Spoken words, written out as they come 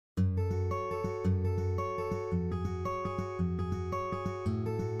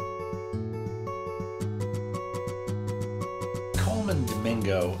Colman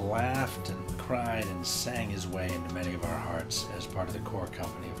Domingo laughed and cried and sang his way into many of our hearts as part of the core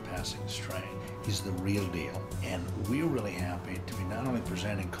company of Passing the Strain. He's the real deal, and we're really happy to be not only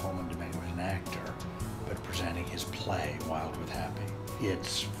presenting Colman Domingo as an actor, but presenting his play, Wild with Happy.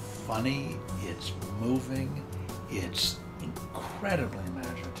 It's funny, it's moving, it's incredibly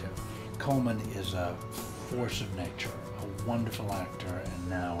imaginative. Colman is a force of nature, a wonderful actor, and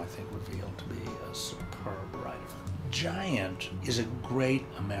now I think revealed to be a superb writer. Giant is a great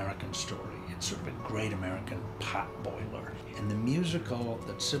American story. It's sort of a great American potboiler. And the musical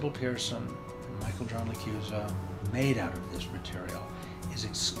that Sybille Pearson and Michael John LaChiusa made out of this material is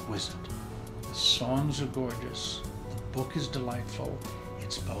exquisite. The songs are gorgeous, the book is delightful,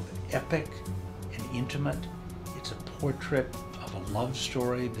 it's both epic and intimate. It's a portrait of a love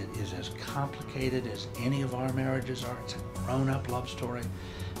story that is as complicated as any of our marriages are. It's a grown-up love story,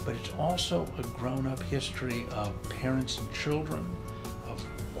 but it's also a grown-up history of parents and children, of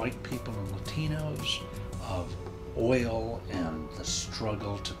white people and Latinos, of oil and the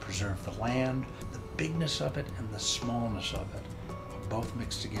struggle to preserve the land. The bigness of it and the smallness of it are both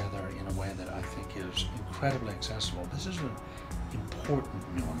mixed together in a way that I think is incredibly accessible. This is an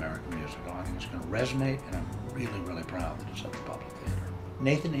important new American musical. I think it's going to resonate, and I'm really, really proud that it's at the Public Theater.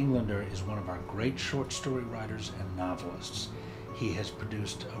 Nathan Englander is one of our great short story writers and novelists. He has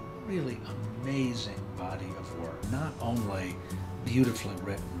produced a really amazing body of work, not only beautifully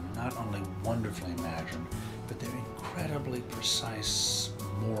written, not only wonderfully imagined, but they're incredibly precise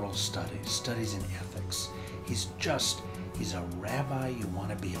moral studies, studies in ethics. He's a rabbi you want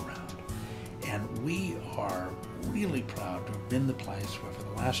to be around. And we are really proud to have been the place where for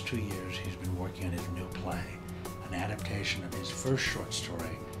the last 2 years he's been working on his new play, an adaptation of his first short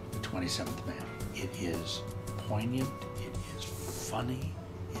story, The 27th Man. It is poignant, it is funny,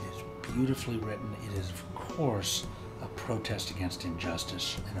 it is beautifully written, it is of course a protest against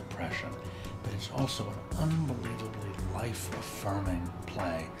injustice and oppression, but it's also an unbelievably life-affirming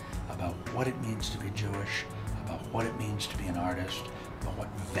play about what it means to be Jewish, about what it means to be an artist, about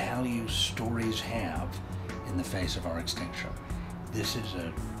what value stories have in the face of our extinction. It's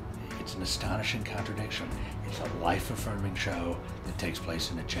an astonishing contradiction. It's a life-affirming show that takes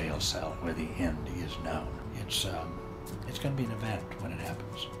place in a jail cell where the end is known. It's going to be an event when it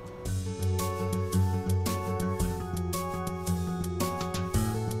happens.